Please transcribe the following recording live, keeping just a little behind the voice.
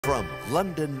From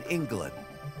London, England,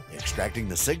 extracting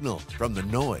the signal from the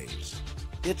noise,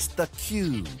 it's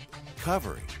theCUBE,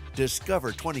 covering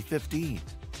Discover 2015.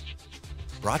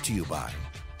 Brought to you by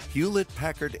Hewlett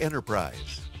Packard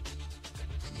Enterprise.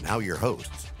 Now your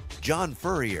hosts, John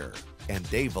Furrier and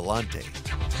Dave Vellante.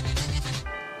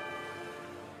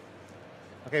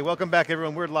 Okay, welcome back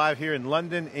everyone. We're live here in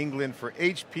London, England for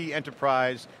HPE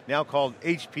Enterprise, now called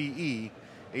HPE.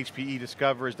 HPE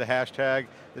Discover is the hashtag.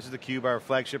 This is theCUBE, our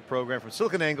flagship program from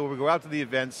SiliconANGLE, where we go out to the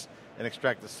events and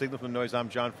extract the signal from the noise. I'm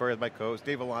John Furrier with my co-host,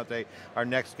 Dave Vellante. Our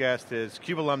next guest is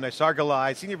CUBE alumni, Saar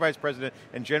Gillai, Senior Vice President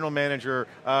and General Manager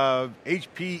of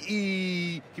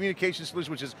HPE Communication Solutions,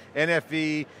 which is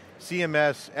NFV,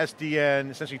 CMS,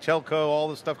 SDN, essentially telco, all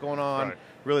the stuff going on. Right.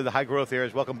 Really the high growth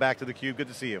areas. Welcome back to theCUBE, good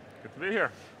to see you. Good to be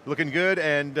here. Looking good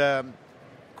and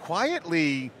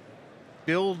quietly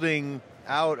building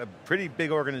out a pretty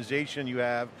big organization you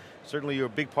have. Certainly you're a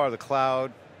big part of the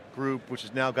cloud group, which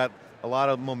has now got a lot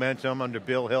of momentum under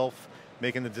Bill Hilf,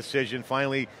 making the decision,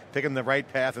 finally picking the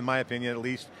right path, in my opinion, at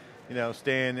least,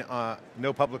 staying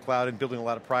no public cloud and building a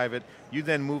lot of private. You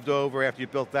then moved over after you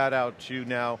built that out to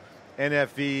now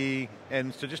NFV,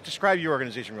 and so just describe your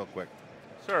organization real quick.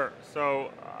 Sure, so,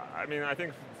 I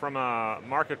think from a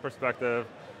market perspective,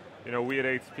 we at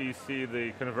HPE see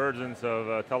the convergence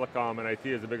of telecom and IT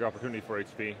as a big opportunity for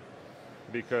HPE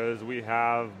because we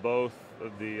have both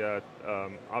the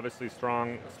obviously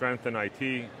strong strength in IT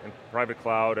and private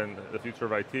cloud and the future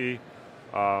of IT,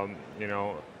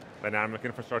 dynamic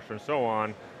infrastructure and so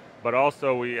on, but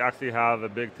also we actually have a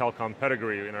big telecom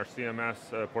pedigree in our CMS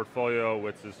portfolio,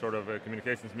 which is sort of a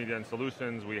communications, media and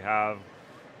solutions. We have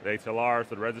the HLRs,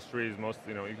 the registries,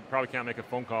 you probably can't make a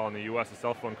phone call in the US, a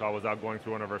cell phone call without going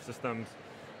through one of our systems.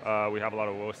 We have a lot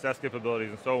of OSS capabilities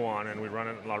and so on, and we run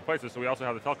it in a lot of places, so we also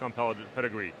have the telecom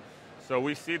pedigree. So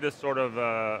we see this sort of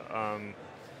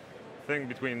thing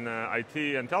between IT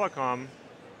and telecom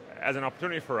as an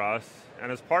opportunity for us,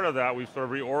 and as part of that, we've sort of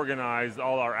reorganized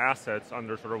all our assets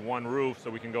under sort of one roof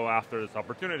so we can go after this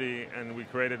opportunity, and we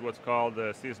created what's called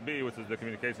the CSB, which is the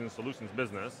Communications Solutions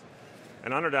business.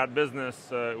 And under that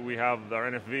business, we have our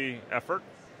NFV effort,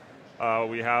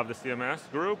 we have the CMS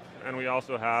group, and we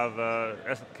also have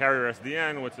Carrier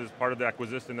SDN, which is part of the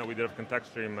acquisition that we did of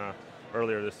ContextStream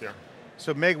earlier this year.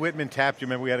 So Meg Whitman tapped you,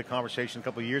 remember we had a conversation a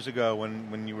couple of years ago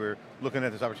when you were looking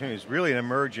at this opportunity. It's really an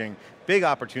emerging, big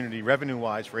opportunity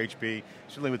revenue-wise for HPE,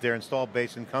 certainly with their installed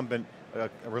base incumbent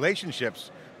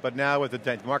relationships, but now with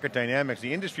the market dynamics,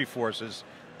 the industry forces,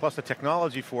 plus the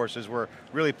technology forces, we're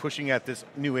really pushing at this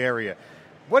new area.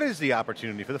 What is the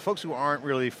opportunity for the folks who aren't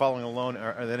really following along,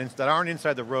 or that aren't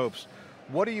inside the ropes?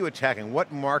 What are you attacking?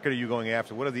 What market are you going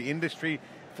after? What are the industry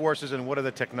forces and what are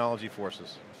the technology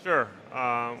forces? Sure,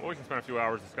 we can spend a few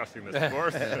hours discussing this, of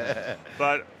course.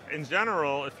 But in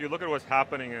general, if you look at what's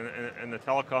happening in the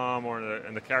telecom or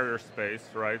in the carrier space,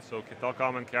 right? So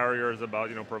telecom and carrier is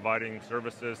about providing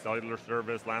services, cellular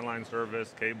service, landline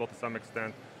service, cable to some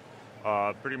extent.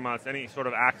 Pretty much any sort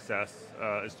of access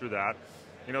is through that.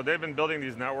 They've been building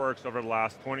these networks over the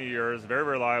last 20 years, very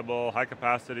reliable, high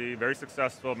capacity, very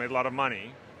successful, made a lot of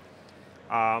money.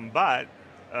 But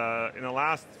in the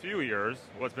last few years,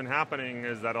 what's been happening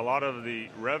is that a lot of the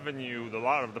revenue, a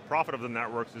lot of the profit of the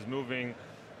networks is moving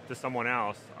to someone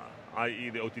else, i.e.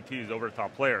 the OTTs,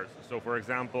 over-the-top players. So for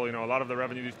example, a lot of the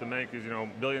revenue used to make is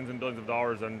billions and billions of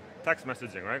dollars in text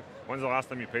messaging, right? When's the last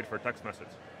time you paid for a text message,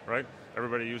 right?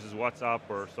 Everybody uses WhatsApp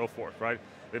or so forth, right?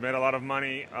 They made a lot of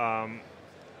money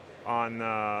on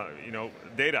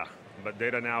data, but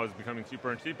data now is becoming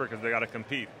cheaper and cheaper because they got to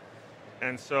compete.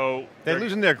 And so they're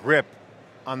losing their grip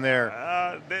on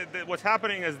their... what's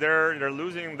happening is they're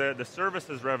losing the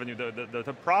services revenue,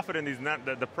 the profit in these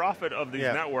the profit of these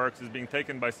networks is being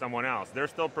taken by someone else. They're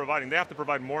still providing, they have to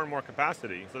provide more and more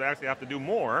capacity, so they actually have to do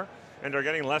more, and they're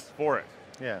getting less for it.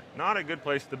 Yeah. Not a good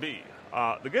place to be.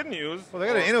 The good news... Well, they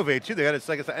got to innovate too. It's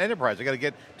like it's an enterprise. They got to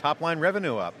get top line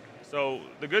revenue up. So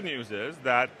the good news is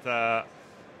that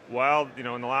while in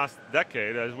the last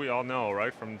decade, as we all know,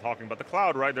 right, from talking about the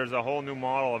cloud, right, there's a whole new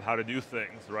model of how to do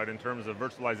things, right, in terms of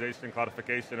virtualization,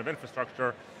 cloudification of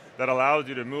infrastructure that allows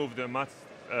you to move to a much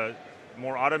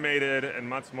more automated and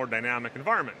much more dynamic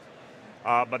environment.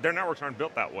 But their networks aren't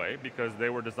built that way because they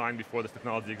were designed before this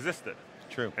technology existed.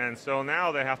 True. And so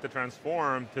now they have to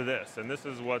transform to this, and this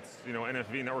is what's,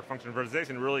 NFV, Network Functions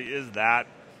Virtualization, really is that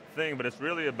thing, but it's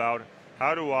really about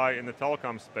how do I, in the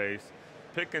telecom space,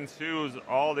 pick and choose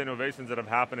all the innovations that have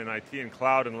happened in IT and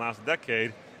cloud in the last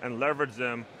decade and leverage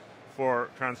them for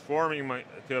transforming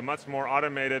to a much more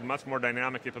automated, much more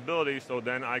dynamic capability, so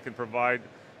then I can provide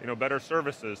better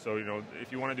services. So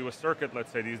if you want to do a circuit,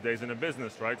 let's say these days in a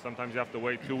business, right? Sometimes you have to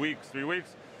wait 2 weeks, 3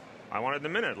 weeks. I want it in a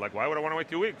minute. Like, why would I want to wait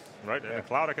 2 weeks, right? In the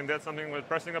cloud, I can get something with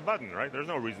pressing a button, right? There's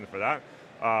no reason for that.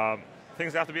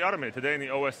 Things have to be automated. Today in the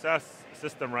OSS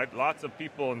system, right? Lots of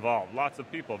people involved, lots of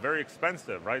people, very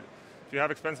expensive, right? If you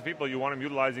have expensive people, you want them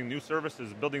utilizing new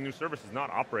services, building new services, not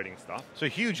operating stuff. So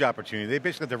huge opportunity. They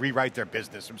basically have to rewrite their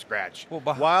business from scratch Well,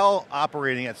 while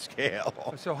operating at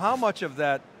scale. So how much of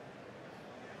that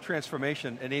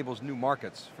transformation enables new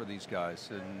markets for these guys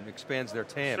and expands their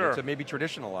TAM into maybe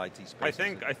traditional IT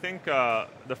spaces? I think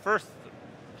the first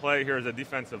play here is a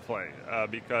defensive play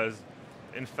because,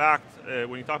 in fact,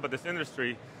 when you talk about this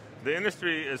industry, the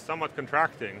industry is somewhat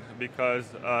contracting because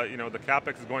the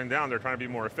capex is going down. They're trying to be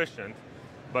more efficient.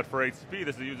 But for HP,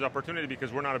 this is a huge opportunity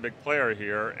because we're not a big player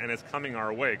here, and it's coming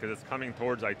our way because it's coming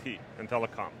towards IT and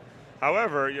telecom.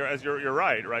 However, you're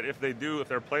right. If they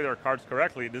play their cards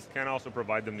correctly, this can also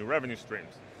provide them new revenue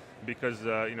streams, because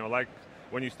like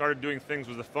when you started doing things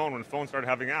with the phone, when phones started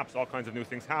having apps, all kinds of new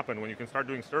things happen. When you can start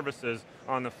doing services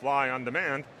on the fly, on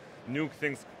demand, new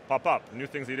things pop up, new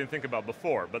things you didn't think about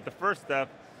before. But the first step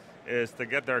is to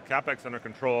get their capex under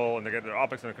control and to get their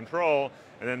opex under control,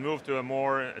 and then move to a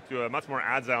much more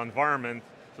agile environment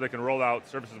so they can roll out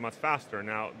services much faster.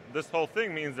 Now, this whole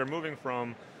thing means they're moving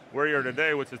from where you're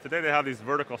today, which is today they have these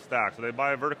vertical stacks. So they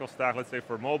buy a vertical stack, let's say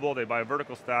for mobile, they buy a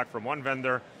vertical stack from one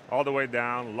vendor all the way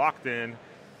down, locked in,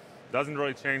 doesn't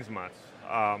really change much.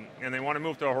 And they want to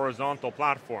move to a horizontal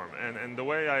platform. And the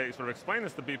way I sort of explain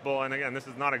this to people, and again, this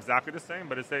is not exactly the same,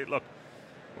 but it's say, look,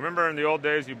 remember in the old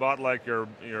days you bought like your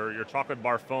chocolate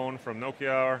bar phone from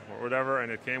Nokia or whatever,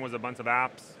 and it came with a bunch of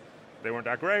apps. They weren't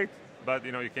that great, but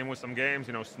you came with some games,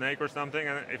 Snake or something,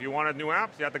 and if you wanted new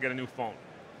apps, you had to get a new phone.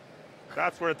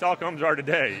 That's where the telecoms are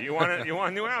today. You want new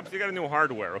apps, you got a new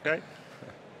hardware, okay?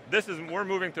 We're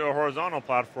moving to a horizontal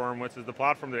platform, which is the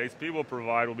platform that HP will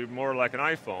provide, will be more like an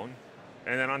iPhone,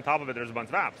 and then on top of it there's a bunch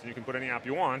of apps, and you can put any app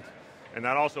you want, and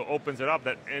that also opens it up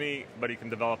that anybody can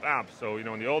develop apps. So, in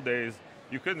the old days,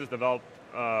 you couldn't just develop,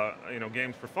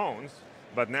 games for phones,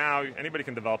 but now anybody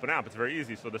can develop an app. It's very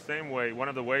easy. So the same way, one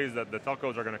of the ways that the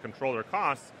telcos are going to control their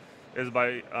costs is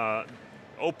by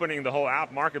opening the whole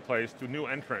app marketplace to new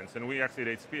entrants. And we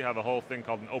actually at HP have a whole thing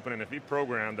called an Open NFV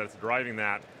program that's driving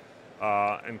that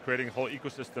and creating a whole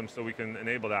ecosystem so we can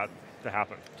enable that to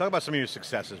happen. Talk about some of your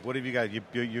successes. What have you guys,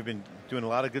 you've been doing a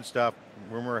lot of good stuff.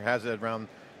 Rumor has it around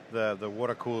the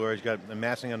water cooler. You've got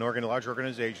amassing a large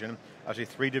organization, actually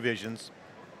 3 divisions.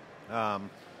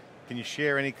 Can you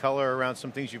share any color around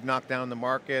some things you've knocked down in the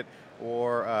market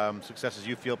or successes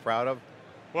you feel proud of?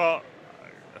 Well,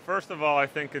 first of all, I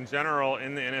think in general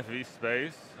in the NFV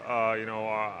space,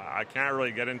 I can't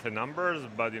really get into numbers,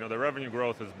 but the revenue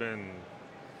growth has been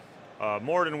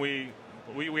more than we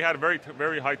had very,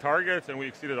 very high targets, and we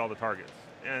exceeded all the targets.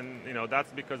 And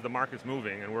that's because the market's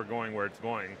moving and we're going where it's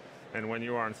going. And when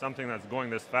you are on something that's going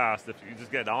this fast, if you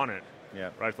just get on it,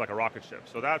 right, it's like a rocket ship.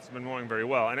 So that's been going very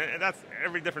well. And that's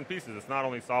every different pieces. It's not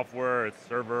only software, it's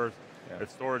servers,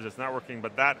 it's storage, it's networking,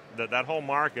 but that whole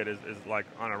market is like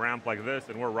on a ramp like this,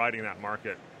 and we're riding that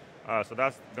market. So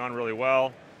that's gone really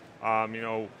well.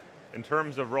 In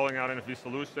terms of rolling out NFV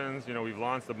solutions, we've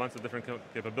launched a bunch of different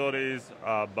capabilities,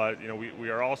 but we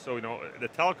are also, the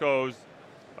telcos,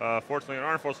 fortunately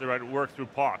or unfortunately, right, work through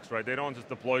POCs, right? They don't just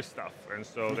deploy stuff, and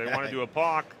so they want to do a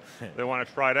POC, they want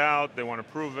to try it out, they want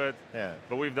to prove it.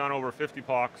 But we've done over 50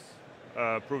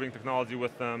 POCs, proving technology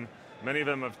with them. Many of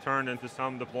them have turned into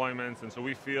some deployments, and so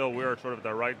we feel we're sort of at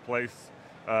the right place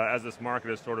as this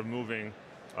market is sort of moving.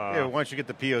 Once you get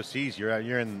the POCs,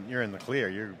 you're in the clear.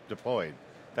 You're deployed.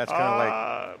 That's kind of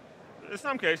like. In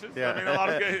some cases, I mean, a lot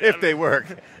of cases. If they work.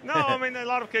 No, I mean, a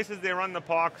lot of cases they run the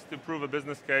POCs to prove a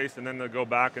business case, and then they'll go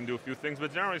back and do a few things.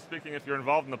 But generally speaking, if you're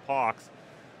involved in the POCs,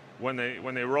 when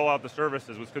they roll out the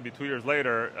services, which could be 2 years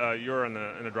later, you're in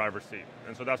the driver's seat.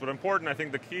 And so that's what's important. I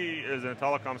think the key is in the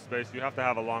telecom space, you have to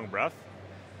have a long breath,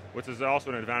 which is also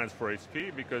an advantage for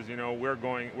HP because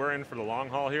we're in for the long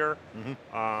haul here,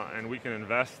 and we can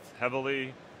invest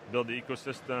heavily, build the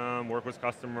ecosystem, work with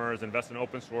customers, invest in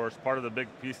open source. Part of the big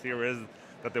piece here is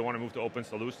that they want to move to open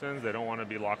solutions. They don't want to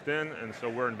be locked in, and so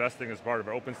we're investing as part of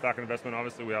our OpenStack investment.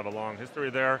 Obviously, we have a long history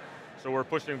there, so we're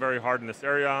pushing very hard in this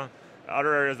area.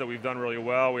 Other areas that we've done really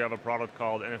well, we have a product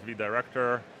called NFV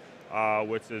Director,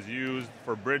 which is used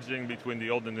for bridging between the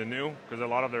old and the new, because a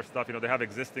lot of their stuff, they have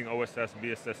existing OSS,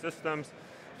 BSS systems.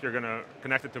 If you're going to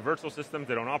connect it to virtual systems,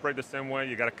 they don't operate the same way.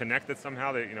 You got to connect it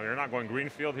somehow. You're not going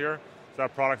greenfield here. So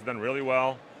that product's done really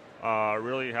well.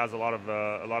 Really has a lot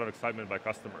of excitement by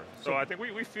customers. So I think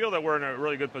we feel that we're in a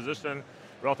really good position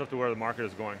relative to where the market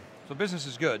is going. So business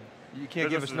is good. You can't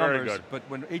give us numbers, but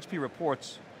when HP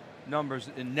reports numbers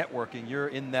in networking, you're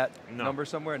in that number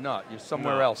somewhere? Not, you're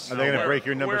somewhere else. Are they going to break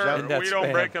your numbers out? We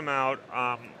don't break them out.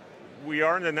 We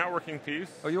are in the networking piece.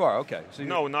 Oh, you are, okay. So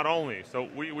no, not only. So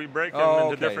we break them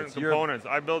into different components.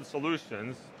 I build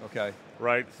solutions. Okay.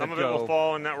 Right, some of it will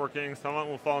fall in networking, some of it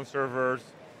will fall in servers,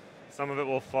 some of it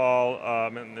will fall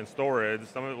in storage,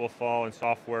 some of it will fall in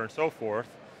software and so forth.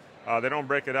 They don't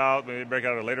break it out, maybe break it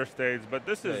out at a later stage, but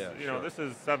this is, this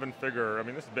is 7-figure, I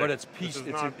mean, this is big. But it's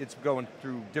it's going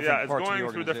through different parts of the organization. Yeah, it's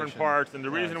going through different parts, and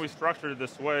the reason we structured it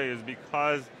this way is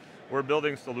because we're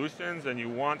building solutions and you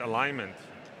want alignment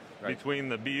between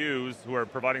the BUs who are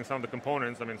providing some of the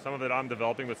components. I mean, some of it I'm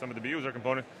developing, but some of the BUs are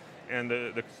components, and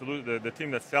the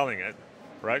team that's selling it,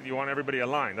 right? You want everybody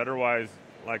aligned, otherwise,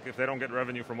 like if they don't get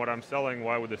revenue from what I'm selling,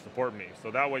 why would they support me? So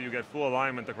that way you get full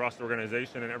alignment across the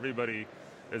organization and everybody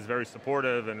is very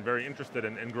supportive and very interested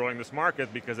in growing this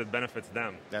market because it benefits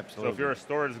them. Absolutely. So if you're a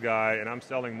storage guy and I'm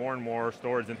selling more and more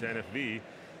storage into NFV,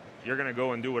 you're going to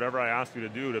go and do whatever I ask you to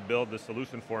do to build the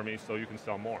solution for me so you can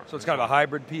sell more. So it's kind of a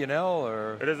hybrid P&L,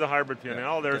 or? It is a hybrid P&L.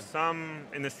 Yeah. There's some,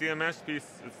 in the CMS piece,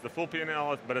 it's the full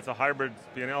P&L, but it's a hybrid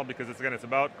P&L because it's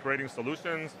about creating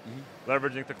solutions,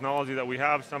 leveraging technology that we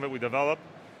have, some of it we develop,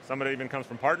 some of it even comes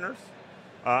from partners,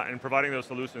 and providing those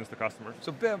solutions to customers.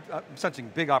 So I'm sensing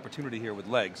big opportunity here with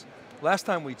legs. Last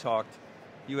time we talked,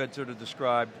 you had sort of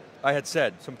described, I had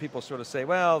said, some people sort of say,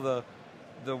 well, the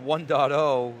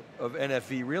 1.0 of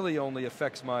NFV really only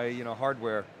affects my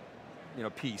hardware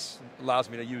piece,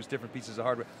 allows me to use different pieces of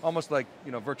hardware, almost like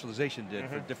virtualization did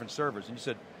for different servers. And you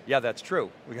said, yeah, that's true.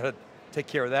 We got to take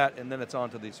care of that, and then it's on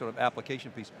to the sort of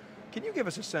application piece. Can you give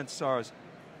us a sense, Saar, as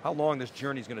how long this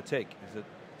journey is going to take? Is it?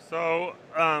 So,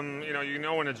 you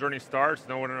know when a journey starts,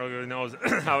 no one really knows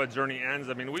how a journey ends.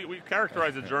 I mean, we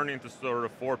characterize a journey into sort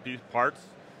of 4 parts.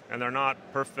 And they're not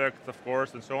perfect, of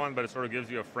course, and so on, but it sort of gives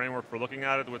you a framework for looking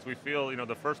at it, which we feel,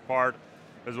 the first part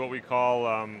is what we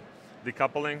call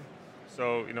decoupling.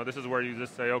 So, this is where you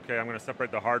just say, okay, I'm going to separate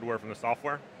the hardware from the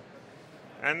software.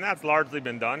 And that's largely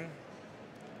been done,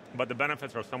 but the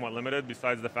benefits are somewhat limited,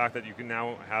 besides the fact that you can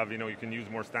now have, you can use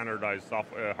more standardized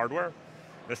hardware.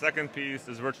 The second piece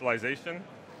is virtualization.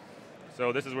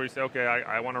 So this is where you say, okay,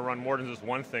 I want to run more than just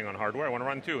one thing on hardware, I want to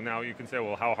run 2. Now you can say,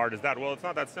 well, how hard is that? Well, it's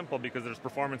not that simple because there's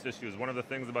performance issues. One of the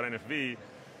things about NFV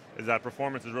is that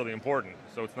performance is really important.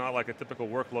 So it's not like a typical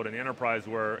workload in the enterprise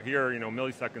where here,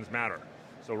 milliseconds matter.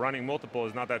 So running multiple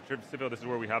is not that trivial. This is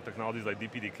where we have technologies like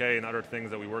DPDK and other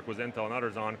things that we work with Intel and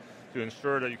others on to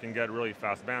ensure that you can get really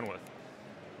fast bandwidth.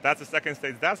 That's the second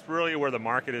stage. That's really where the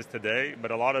market is today,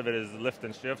 but a lot of it is lift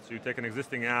and shift. So you take an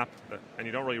existing app and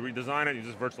you don't really redesign it, you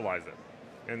just virtualize it.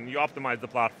 And you optimize the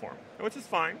platform, which is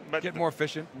fine. But get more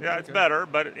efficient. Yeah, it's better,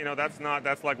 but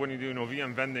that's like when you do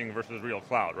VM vending versus real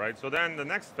cloud, right? So then the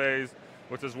next phase,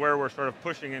 which is where we're sort of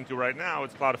pushing into right now,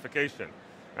 it's cloudification.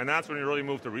 And that's when you really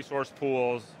move to resource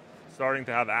pools, starting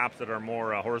to have apps that are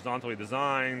more horizontally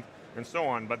designed, and so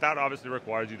on, but that obviously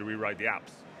requires you to rewrite the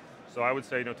apps. So I would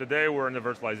say, today we're in the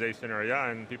virtualization area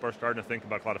and people are starting to think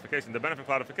about cloudification. The benefit of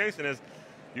cloudification is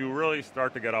you really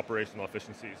start to get operational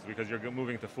efficiencies because you're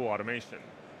moving to full automation.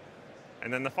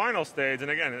 And then the final stage, and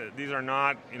again, these are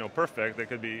not perfect, they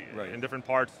could be in different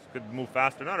parts, could move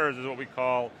faster than others, is what we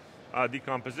call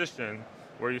decomposition,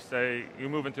 where you say, you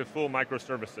move into full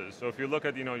microservices. So if you look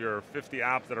at your 50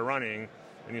 apps that are running,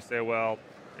 and you say, well,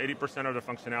 80% of the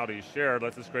functionality is shared,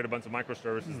 let's just create a bunch of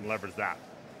microservices and leverage that.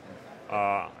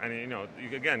 And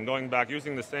again, going back,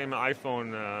 using the same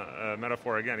iPhone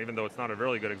metaphor again, even though it's not a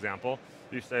really good example,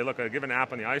 you say, look, a given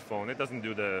app on the iPhone, it doesn't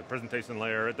do the presentation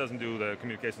layer, it doesn't do the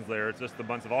communications layer, it's just a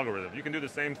bunch of algorithms. You can do the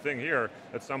same thing here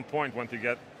at some point once you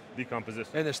get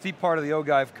decomposition. And the steep part of the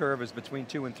ogive curve is between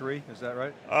 2 and 3, is that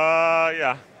right?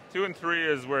 Yeah, 2 and 3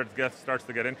 is where it starts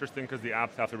to get interesting because the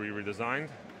apps have to be redesigned.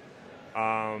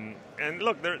 And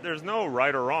look, there's no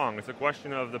right or wrong. It's a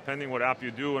question of depending what app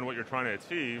you do and what you're trying to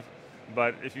achieve.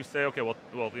 But if you say, okay, well,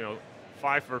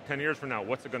 5 or 10 years from now,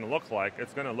 what's it going to look like?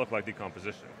 It's going to look like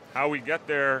decomposition. How we get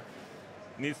there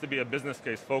needs to be a business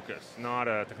case focus, not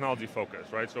a technology focus,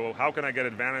 right? So how can I get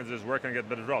advantages? Where can I get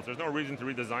better results? There's no reason to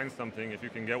redesign something if you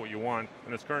can get what you want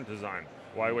in its current design.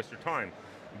 Why waste your time?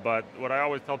 But what I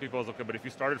always tell people is, okay, but if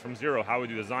you started from 0, how would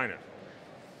you design it?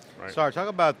 Right. Saar, talk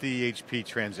about the HP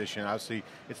transition. Obviously,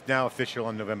 it's now official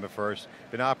on November 1st.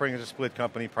 Been operating as a split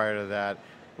company prior to that.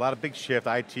 A lot of big shift,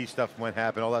 IT stuff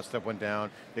happened, all that stuff went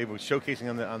down. They were showcasing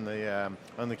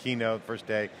on the keynote first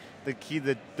day.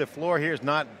 The floor here is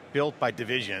not built by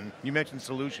division. You mentioned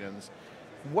solutions.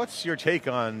 What's your take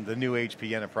on the new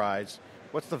HP Enterprise?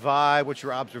 What's the vibe? What's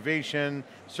your observation?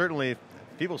 Certainly,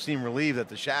 people seem relieved that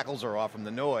the shackles are off from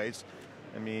the noise.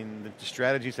 I mean, the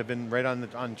strategies have been right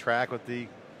on track with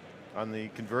on the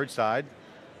converged side.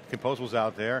 Composables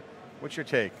out there. What's your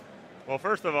take? Well,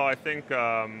 first of all, I think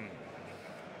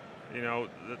you know,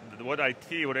 what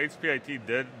HPE IT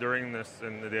did during this,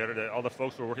 and all the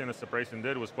folks who were working on the separation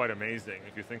did was quite amazing.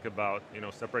 If you think about, you know,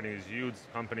 separating these huge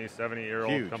companies,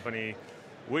 70-year-old company,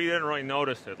 we didn't really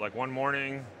notice it. Like one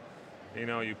morning, you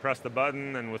know, you press the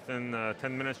button, and within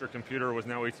 10 minutes, your computer was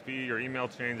now HPE. Your email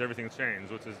changed, everything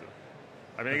changed, which is,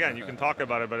 I mean, again, you can talk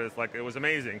about it, but it's like it was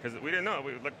amazing because we didn't know.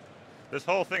 This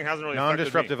whole thing hasn't really affected me.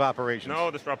 Non-disruptive operations. No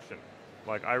disruption.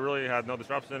 Like, I really had no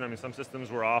disruption. I mean, some systems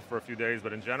were off for a few days,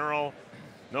 but in general,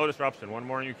 no disruption. One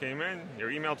morning you came in, your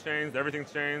email changed, everything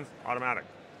changed, automatic.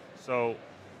 So,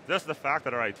 just the fact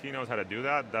that our IT knows how to do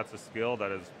that, that's a skill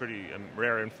that is pretty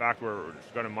rare. In fact, we're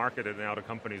going to market it now to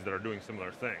companies that are doing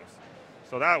similar things.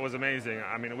 So that was amazing.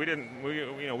 I mean,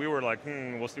 we were like,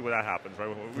 we'll see what that happens,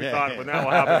 right? We thought, but now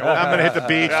what happened? I'm going to hit the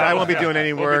beach. I won't be doing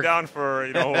any work. We'll be down for,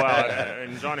 you know,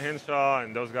 and John Hinshaw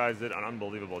and those guys did an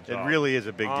unbelievable job. It really is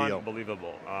a big deal.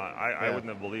 Unbelievable. I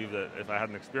wouldn't have believed it if I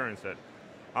hadn't experienced it.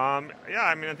 Yeah,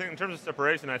 I mean, I think in terms of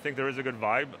separation, I think there is a good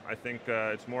vibe. I think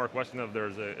it's more a question of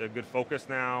there's a good focus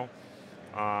now.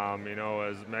 You know,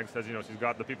 as Meg says, you know, she's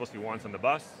got the people she wants on the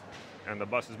bus, and the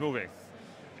bus is moving.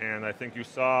 And I think you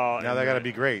saw now they got to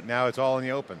be great. Now it's all in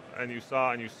the open. And you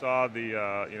saw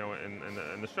the you know,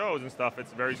 in the shows and stuff.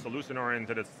 It's very solution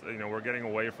oriented. It's, you know, we're getting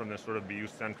away from this sort of BU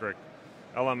centric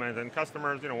element. And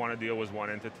customers, you know, want to deal with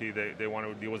one entity. They want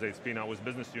to deal with HP, not with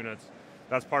business units.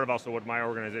 That's part of also what my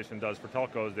organization does for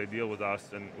telcos. They deal with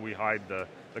us, and we hide the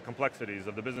complexities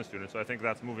of the business unit. So I think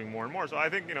that's moving more and more. So I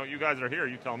think, you know, you guys are here.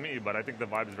 You tell me, but I think the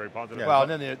vibe is very positive. Yeah. Well,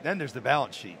 and then there's the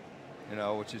balance sheet, you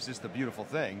know, which is just a beautiful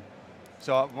thing.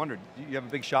 So I wondered, do you have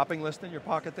a big shopping list in your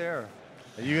pocket there?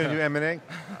 Are you going to do M&A?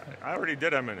 I already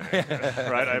did M&A,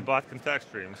 right? I bought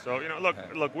ContextStream. So, you know,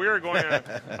 look, we're going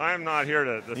to, I'm not here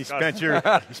to discuss.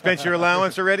 You spent your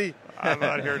allowance already? I'm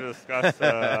not here to discuss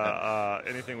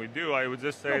anything we do. I would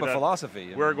just say that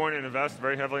philosophy. We're going to invest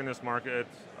very heavily in this market.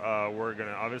 We're going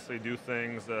to obviously do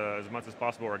things as much as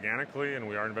possible organically, and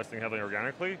we are investing heavily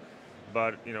organically.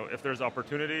 But, you know, if there's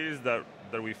opportunities that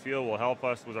we feel will help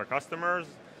us with our customers,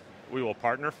 we will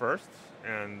partner first,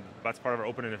 and that's part of our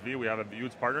open NFV. We have a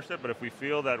huge partnership, but if we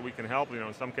feel that we can help, you know,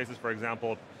 in some cases, for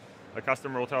example, a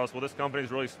customer will tell us, well, this company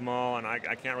is really small, and I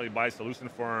can't really buy a solution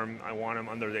for them. I want them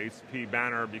under the HP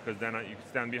banner because then you can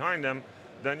stand behind them.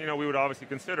 Then, you know, we would obviously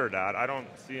consider that. I don't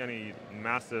see any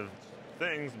massive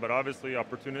things, but obviously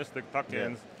opportunistic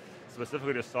tuck-ins,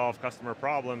 specifically to solve customer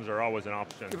problems, are always an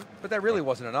option. But that really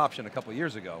wasn't an option a couple of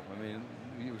years ago. I mean,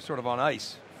 you were sort of on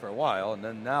ice for a while, and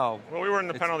then now... Well, we were in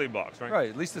the penalty box, right? Right,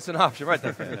 at least it's an option, right?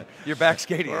 You're back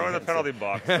skating. We're in the penalty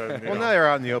box. Well, now you're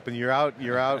out in the open, you're out,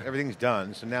 everything's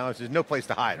done, so now there's no place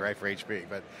to hide, right, for HP.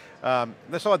 But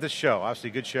let's talk about this show.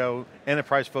 Obviously, good show,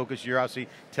 enterprise focus. You're obviously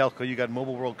telco, you got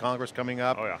Mobile World Congress coming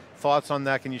up. Oh, yeah. Thoughts on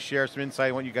that? Can you share some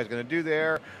insight on what you guys are going to do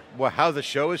there? How the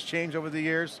show has changed over the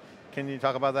years? Can you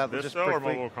talk about that? This just show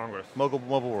briefly? or Mobile Congress?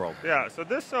 Mobile World. Yeah, so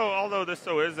this show, although this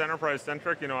show is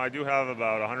enterprise-centric, you know, I do have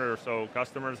about 100 or so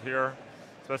customers here.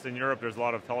 Especially in Europe, there's a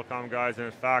lot of telecom guys, and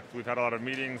in fact, we've had a lot of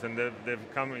meetings, and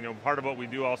they've come, you know, part of what we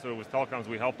do also with telecoms,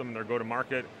 we help them in their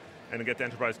go-to-market and to get to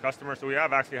enterprise customers. So we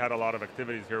have actually had a lot of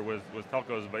activities here with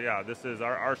telcos, but yeah, this is,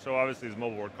 our show obviously is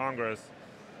Mobile World Congress.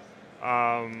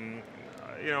 You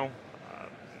know,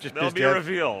 there'll be a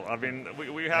reveal. I mean,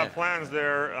 we have plans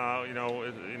there. You know,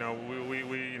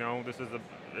 this is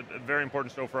a very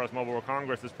important show for us. Mobile World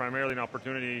Congress is primarily an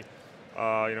opportunity,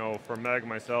 you know, for Meg,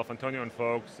 myself, Antonio, and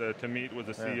folks to meet with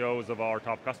the CEOs of our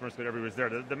top customers, because everybody's there.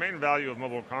 The main value of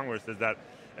Mobile World Congress is that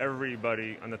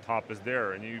everybody on the top is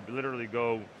there, and you literally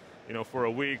go, you know, for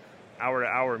a week, hour to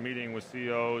hour meeting with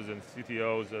CEOs and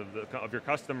CTOs of your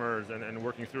customers and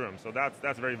working through them. So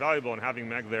that's very valuable, and having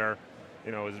Meg there,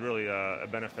 you know, is really a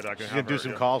benefit I can have. You do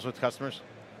some calls with customers?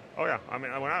 Oh yeah, I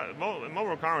mean, in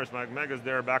Mobile Congress, Meg is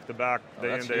there back to back,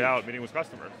 day in, day out, meeting with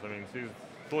customers. I mean, she's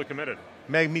fully committed.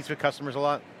 Meg meets with customers a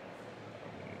lot?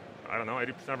 I don't know,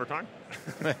 80% of her time.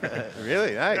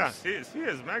 Really? Nice. Yeah, she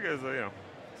is. Meg is, you know,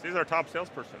 she's our top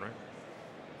salesperson, right?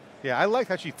 Yeah, I like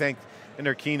how she thanked in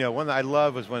her keynote. One that I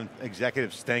love was when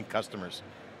executives thank customers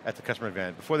at the customer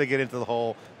event. Before they get into the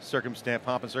whole circumstance,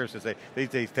 pomp and circumstance, they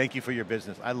say thank you for your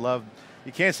business. I love,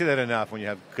 you can't say that enough when you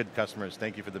have good customers.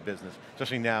 Thank you for the business,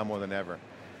 especially now more than ever.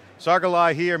 Saar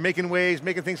Gillai here, making waves,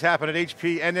 making things happen at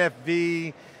HP,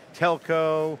 NFV,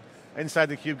 Telco, inside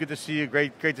theCUBE. Good to see you,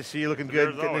 great to see you, looking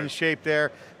good, getting in shape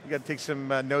there. We got to take some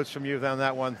notes from you on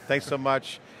that one. Thanks so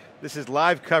much. This is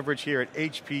live coverage here at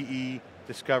HPE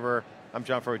Discover. I'm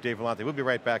John Furrier, Dave Vellante. We'll be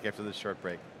right back after this short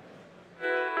break.